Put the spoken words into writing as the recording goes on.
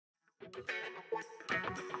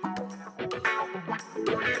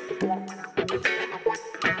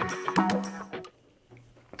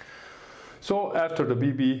So after the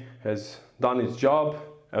BB has done its job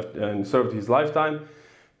and served his lifetime,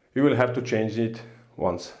 you will have to change it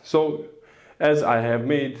once. So as I have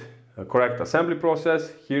made a correct assembly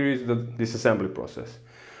process, here is the disassembly process.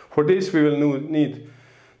 For this we will need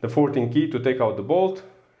the 14 key to take out the bolt,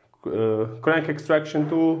 crank extraction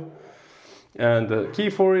tool and the key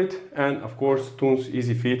for it, and of course Thun's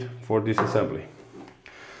easy fit for disassembly.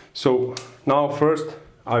 So now first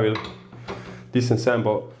I will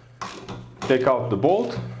disassemble, take out the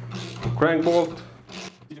bolt, crank bolt,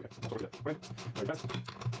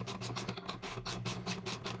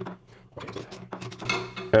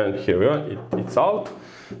 and here we are, it's out.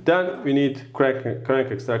 Then we need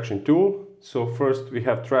crank extraction tool. So first we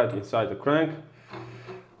have thread inside the crank.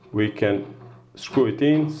 We can screw it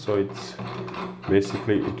in, so it's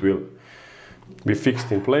basically it will be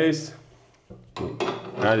fixed in place.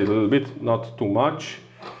 Add it a little bit, not too much,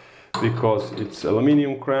 because it's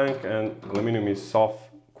aluminum crank and aluminum is soft,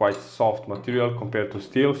 quite soft material compared to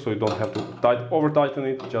steel, so you don't have to over tighten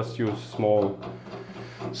it, just use small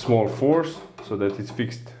force so that it's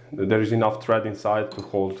fixed. There is enough thread inside to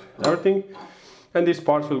hold everything, and this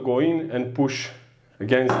part will go in and push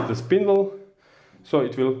against the spindle, so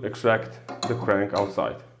it will extract the crank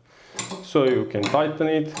outside. So you can tighten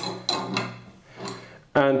it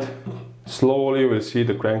and slowly you will see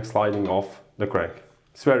the crank sliding off the crank.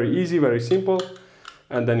 It's very easy, very simple,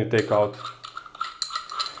 and then you take out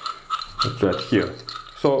the thread here.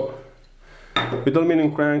 So with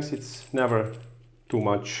aluminum cranks it's never too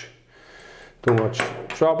much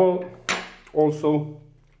trouble. Also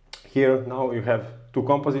here now you have two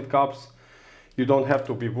composite cups. You don't have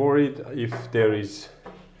to be worried if there is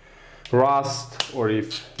rust or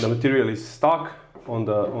if the material is stuck in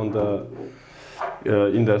the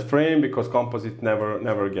frame, because composite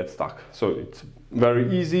never gets stuck. So it's very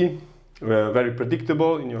easy, very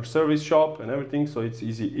predictable in your service shop and everything, so it's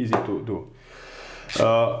easy to do.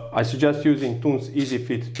 I suggest using Thun's Easy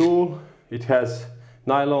Fit tool. It has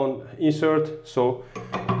nylon insert, so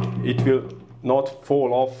it will not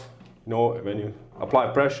fall off. You know, when you apply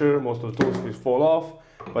pressure, most of the tools will fall off,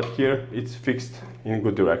 but here it's fixed in a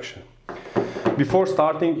good direction. Before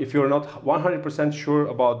starting, if you're not 100% sure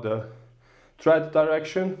about the thread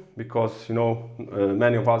direction, because you know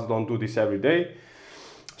many of us don't do this every day,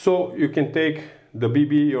 so you can take the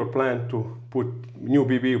BB you plan to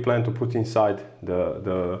put inside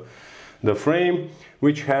the frame,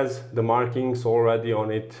 which has the markings already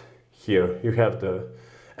on it. Here you have the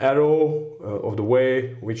arrow of the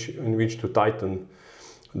way in which to tighten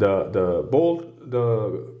the bolt,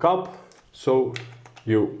 the cup. So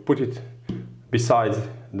you put it beside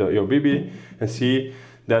your BB and see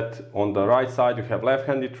that on the right side you have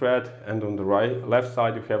left-handed thread, and on the left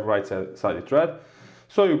side you have right-sided thread.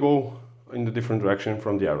 So you go in the different direction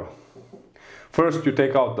from the arrow. First you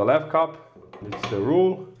take out the left cup, it's the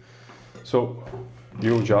rule. So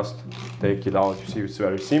you just take it out. You see, it's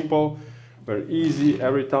very simple, very easy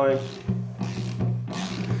every time.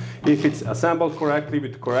 If it's assembled correctly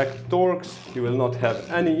with correct torques, you will not have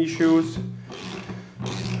any issues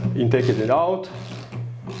in taking it out.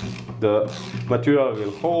 The material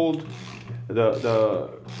will hold, the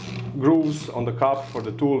grooves on the cup for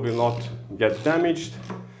the tool will not get damaged,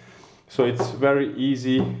 so it's very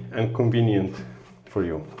easy and convenient for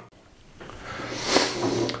you.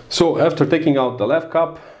 So after taking out the left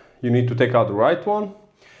cup, you need to take out the right one,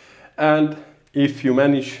 and if you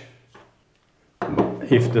manage,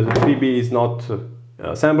 if the BB is not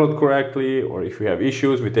assembled correctly, or if you have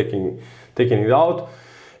issues with taking it out,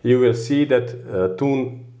 you will see that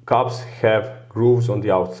Thun cups have grooves on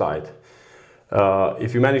the outside.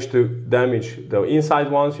 If you manage to damage the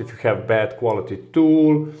inside ones, if you have bad quality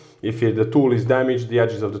tool, if the tool is damaged, the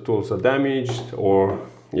edges of the tools are damaged, or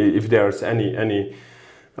if there's any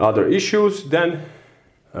other issues, then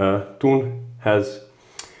Thun has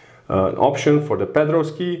an option for the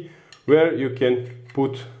Pedro's key, where you can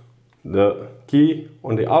put the key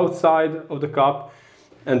on the outside of the cup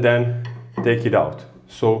and then take it out.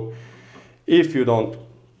 So if you don't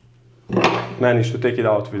manage to take it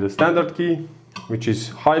out with a standard key, which is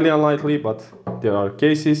highly unlikely, but there are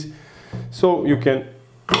cases, so you can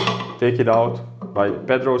take it out by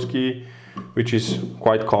Pedro's key, which is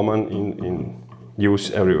quite common in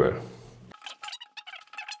use everywhere.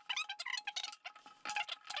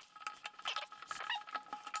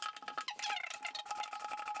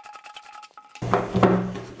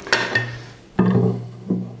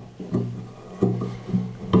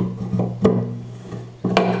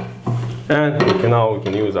 And now we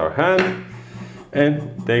can use our hand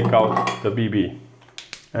and take out the BB.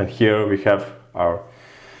 And here we have our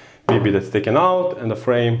BB that's taken out, and the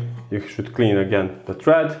frame. You should clean again the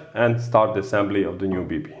thread and start the assembly of the new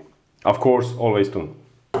BB. Of course, always Thun.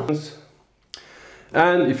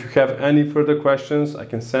 And if you have any further questions, I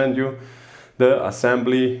can send you the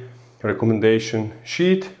assembly recommendation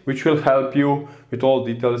sheet, which will help you with all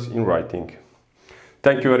details in writing.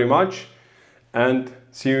 Thank you very much, and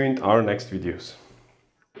see you in our next videos.